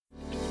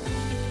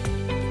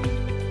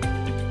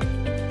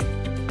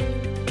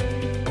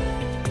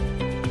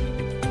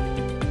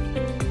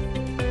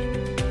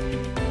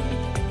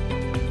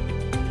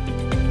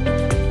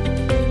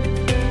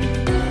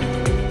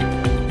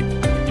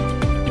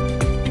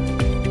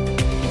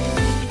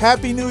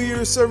Happy New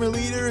Year, servant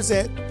leaders,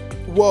 and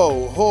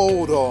whoa,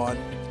 hold on.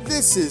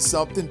 This is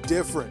something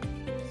different.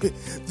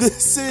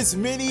 This is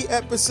mini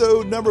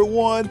episode number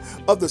 1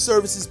 of the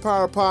Services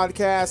Power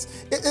podcast.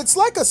 It's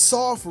like a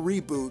soft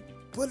reboot,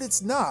 but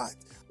it's not.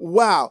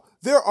 Wow,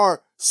 there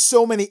are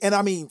so many, and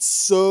I mean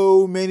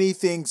so many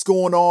things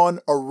going on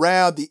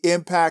around the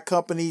Impact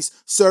Company's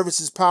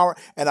Services Power,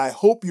 and I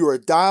hope you are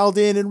dialed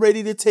in and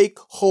ready to take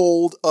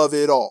hold of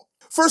it all.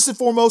 First and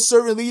foremost,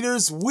 servant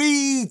leaders,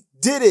 we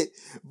did it,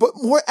 but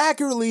more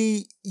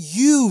accurately,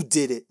 you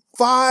did it.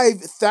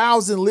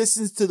 5,000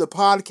 listens to the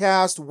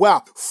podcast.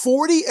 Wow.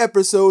 40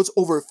 episodes,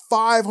 over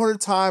 500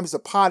 times the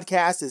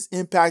podcast has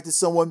impacted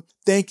someone.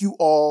 Thank you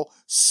all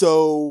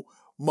so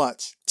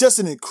much. Just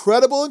an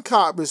incredible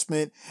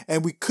accomplishment,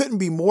 and we couldn't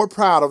be more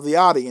proud of the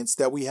audience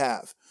that we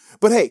have.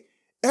 But hey,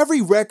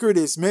 every record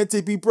is meant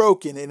to be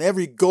broken, and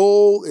every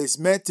goal is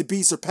meant to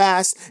be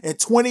surpassed, and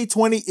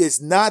 2020 is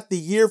not the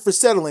year for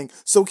settling.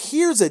 So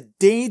here's a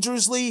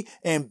dangerously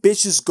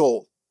ambitious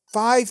goal.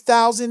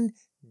 5,000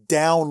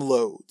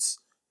 downloads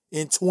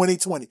in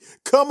 2020.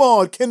 Come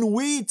on, can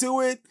we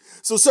do it?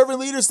 So servant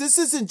leaders, this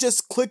isn't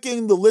just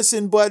clicking the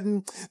listen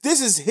button.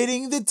 This is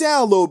hitting the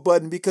download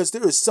button, because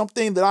there is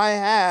something that I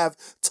have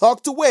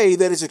tucked away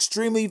that is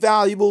extremely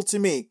valuable to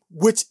me,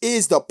 which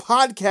is the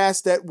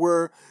podcast that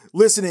we're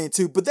listening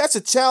to. But that's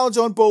a challenge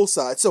on both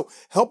sides. So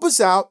help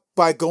us out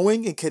by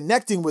going and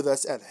connecting with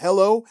us at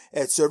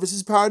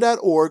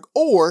hello@servicespower.org,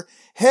 or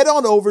head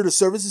on over to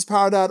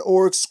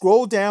servicespower.org,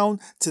 scroll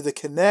down to the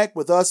Connect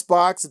with Us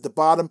box at the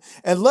bottom,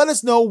 and let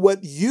us know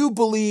what you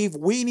believe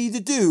we need to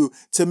do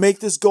to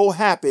make this goal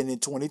happen in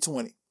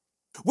 2020.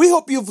 We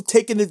hope you've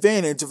taken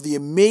advantage of the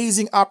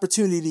amazing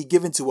opportunity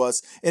given to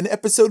us in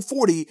episode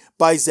 40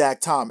 by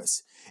Zach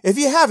Thomas. If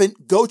you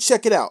haven't, go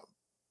check it out.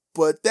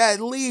 But that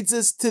leads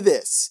us to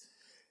this.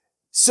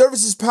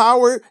 Services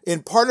Power,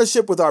 in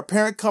partnership with our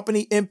parent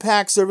company,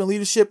 Impact Servant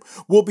Leadership,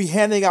 will be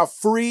handing out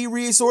free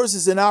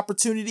resources and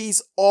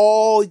opportunities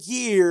all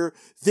year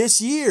this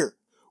year.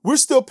 We're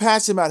still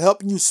passionate about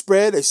helping you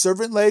spread a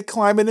servant-led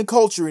climate and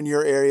culture in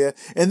your area,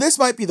 and this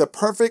might be the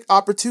perfect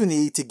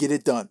opportunity to get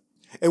it done.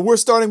 And we're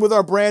starting with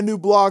our brand new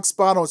blog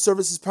spot on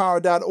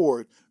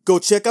servicespower.org. Go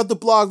check out the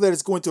blog that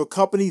is going to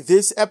accompany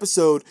this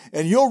episode,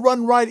 and you'll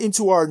run right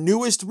into our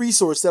newest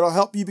resource that'll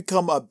help you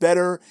become a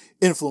better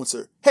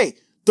influencer. Hey,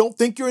 don't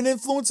think you're an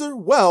influencer?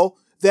 Well,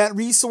 that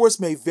resource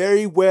may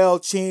very well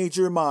change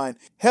your mind.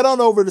 Head on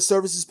over to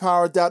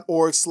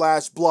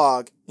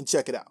servicespower.org/blog and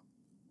check it out.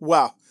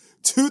 Wow,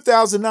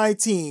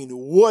 2019,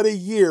 what a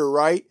year,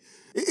 right?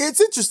 It's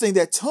interesting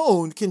that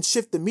tone can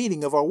shift the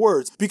meaning of our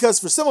words, because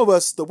for some of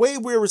us, the way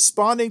we're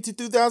responding to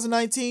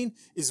 2019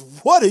 is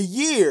what a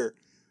year.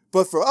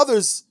 But for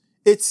others,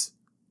 it's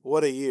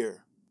what a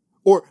year.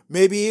 Or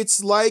maybe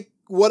it's like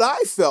what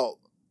I felt,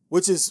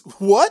 which is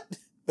what?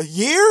 A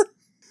year?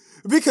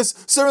 Because,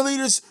 servant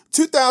leaders,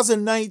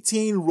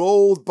 2019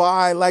 rolled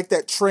by like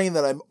that train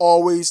that I'm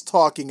always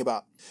talking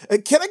about.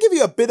 Can I give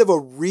you a bit of a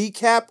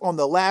recap on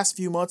the last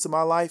few months of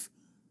my life?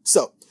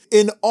 So,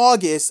 in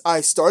August,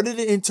 I started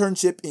an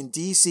internship in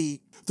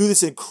DC through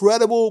this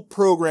incredible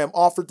program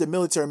offered to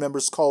military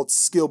members called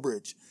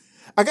SkillBridge.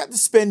 I got to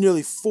spend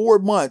nearly 4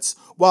 months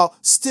while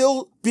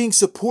still being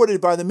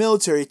supported by the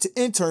military to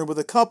intern with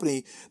a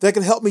company that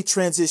could help me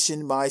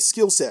transition my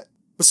skill set.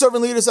 But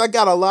servant leaders, I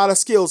got a lot of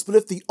skills, but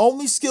if the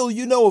only skill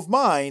you know of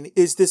mine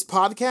is this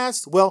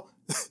podcast, well,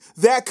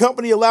 that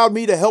company allowed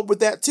me to help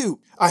with that too.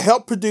 I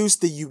helped produce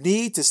the You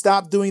Need to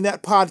Stop Doing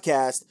That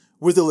podcast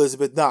with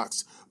Elizabeth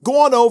Knox.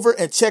 Go on over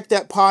and check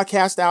that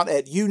podcast out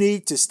at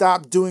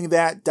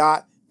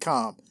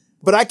youneedtostopdoingthat.com.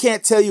 But I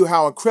can't tell you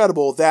how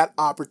incredible that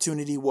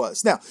opportunity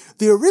was. Now,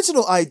 the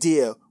original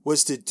idea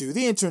was to do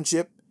the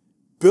internship,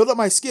 build up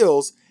my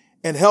skills,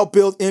 and help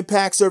build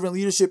Impact Servant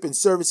Leadership and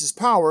Services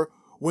Power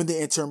when the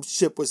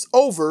internship was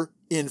over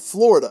in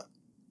Florida.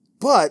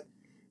 But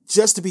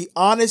just to be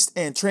honest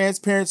and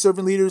transparent,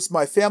 servant leaders,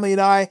 my family and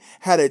I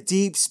had a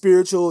deep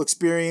spiritual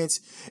experience,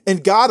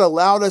 and God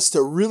allowed us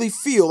to really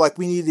feel like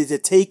we needed to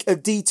take a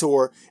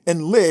detour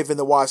and live in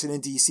the Washington,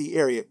 D.C.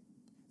 area.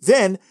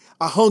 Then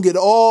I hung it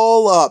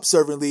all up,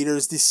 servant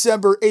leaders.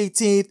 December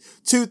 18th,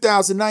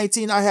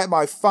 2019, I had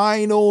my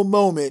final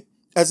moment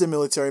as a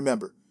military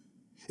member.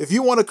 If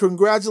you want to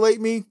congratulate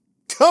me,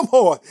 come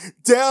on,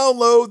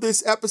 download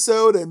this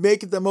episode and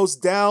make it the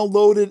most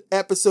downloaded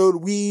episode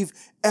we've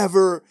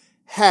ever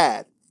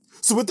had.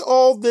 So with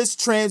all this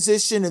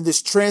transition and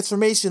this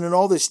transformation and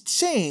all this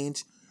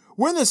change,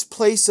 we're in this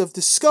place of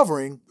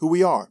discovering who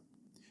we are.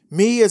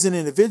 Me as an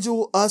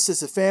individual, us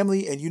as a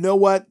family, and you know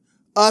what?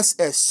 Us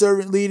as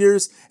servant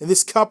leaders in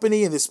this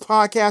company and this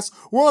podcast,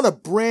 we're on a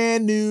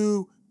brand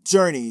new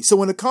journey.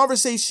 So in a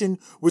conversation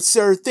with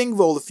Sarah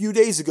Thingvold a few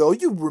days ago,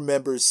 you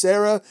remember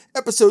Sarah,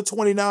 episode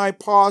 29,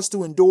 Pause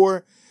to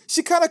Endure,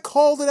 she kind of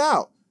called it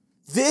out.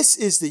 This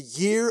is the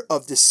year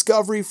of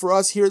discovery for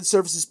us here at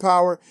Services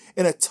Power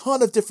in a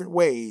ton of different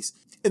ways.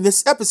 And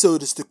this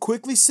episode is to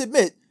quickly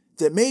submit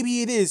that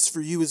maybe it is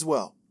for you as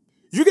well.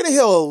 You're going to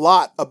hear a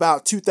lot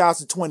about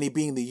 2020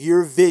 being the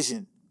year of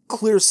vision,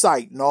 clear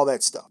sight, and all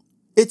that stuff.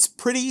 It's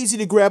pretty easy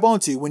to grab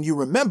onto when you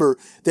remember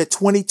that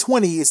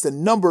 2020 is the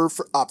number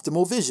for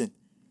optimal vision.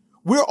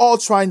 We're all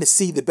trying to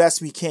see the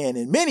best we can,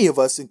 and many of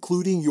us,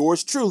 including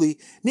yours truly,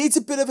 needs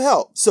a bit of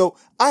help. So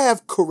I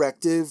have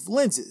corrective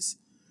lenses.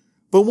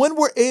 But when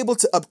we're able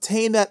to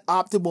obtain that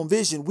optimal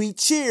vision, we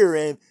cheer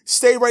and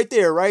stay right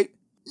there, right?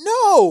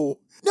 No,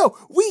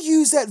 we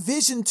use that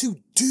vision to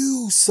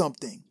do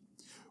something.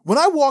 When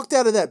I walked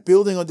out of that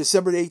building on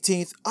December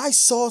 18th, I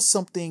saw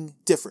something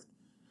different.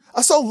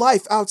 I saw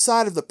life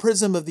outside of the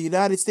prism of the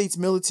United States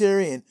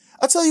military, and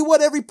I'll tell you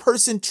what every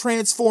person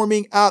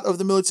transforming out of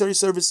the military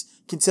service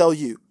can tell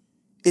you.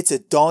 It's a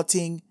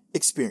daunting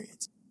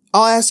experience.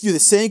 I'll ask you the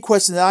same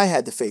question that I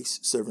had to face,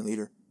 servant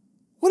leader.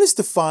 What has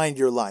defined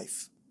your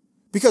life?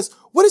 Because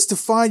what has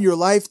defined your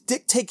life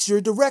dictates your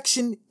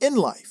direction in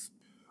life.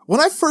 When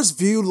I first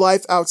viewed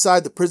life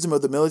outside the prism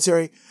of the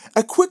military,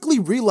 I quickly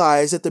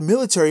realized that the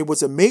military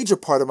was a major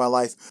part of my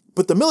life,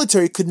 but the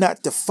military could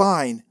not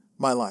define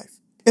my life.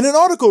 In an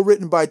article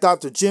written by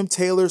Dr. Jim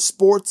Taylor,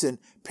 sports and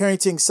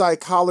parenting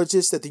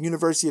psychologist at the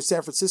University of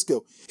San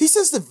Francisco, he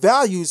says the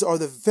values are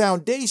the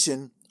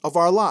foundation of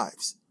our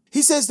lives.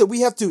 He says that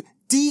we have to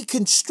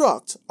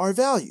deconstruct our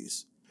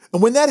values.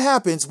 And when that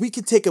happens, we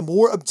can take a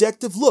more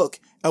objective look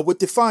at what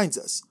defines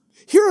us.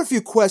 Here are a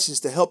few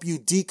questions to help you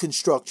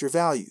deconstruct your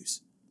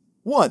values.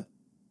 1.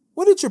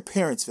 What did your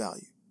parents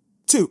value?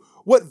 2.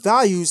 What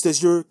values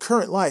does your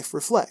current life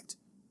reflect?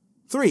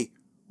 3.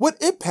 What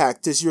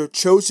impact does your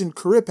chosen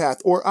career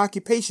path or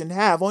occupation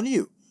have on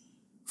you?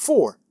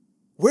 4.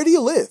 Where do you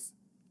live?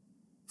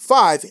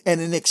 5, and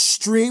an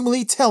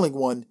extremely telling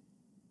one,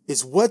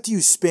 is what do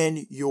you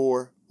spend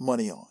your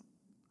money on?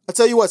 I'll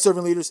tell you what,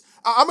 servant leaders,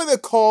 I'm going to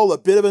call a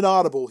bit of an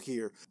audible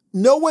here.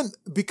 No one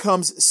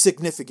becomes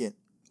significant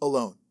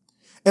alone.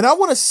 And I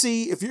want to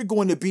see if you're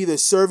going to be the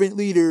servant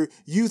leader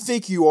you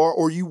think you are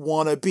or you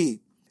want to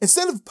be.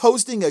 Instead of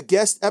posting a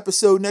guest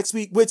episode next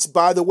week, which,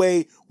 by the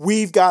way,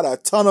 we've got a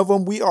ton of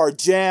them. We are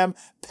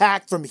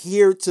jam-packed from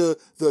here to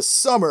the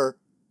summer.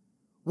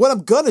 What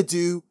I'm going to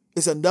do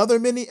is another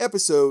mini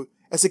episode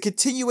as a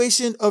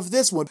continuation of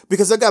this one,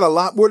 because I got a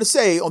lot more to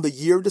say on the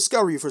year of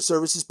discovery for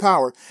Services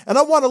Power. And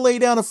I want to lay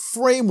down a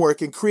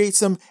framework and create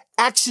some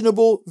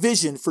actionable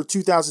vision for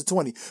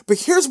 2020.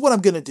 But here's what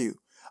I'm going to do.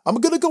 I'm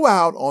going to go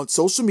out on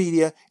social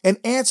media and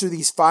answer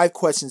these 5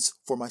 questions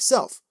for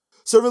myself.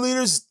 Servant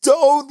leaders,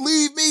 don't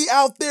leave me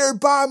out there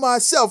by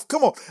myself.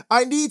 Come on.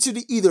 I need you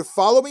to either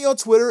follow me on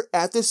Twitter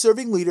at The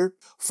Serving Leader,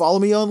 follow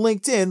me on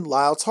LinkedIn,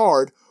 Lyle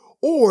Tard,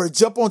 or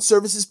jump on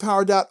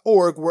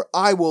servicespower.org where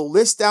I will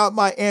list out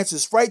my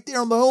answers right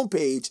there on the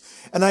homepage.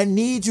 And I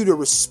need you to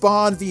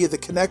respond via the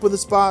Connect With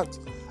Us box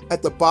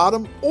at the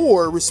bottom,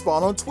 or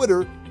respond on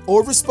Twitter,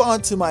 or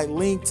respond to my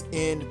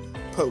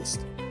LinkedIn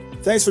post.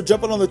 Thanks for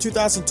jumping on the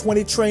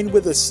 2020 train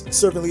with us,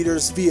 servant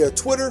leaders, via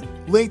Twitter,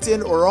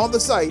 LinkedIn, or on the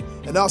site.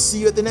 And I'll see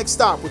you at the next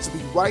stop, which will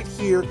be right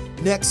here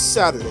next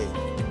Saturday.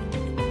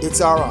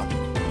 It's our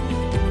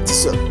honor to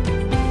serve.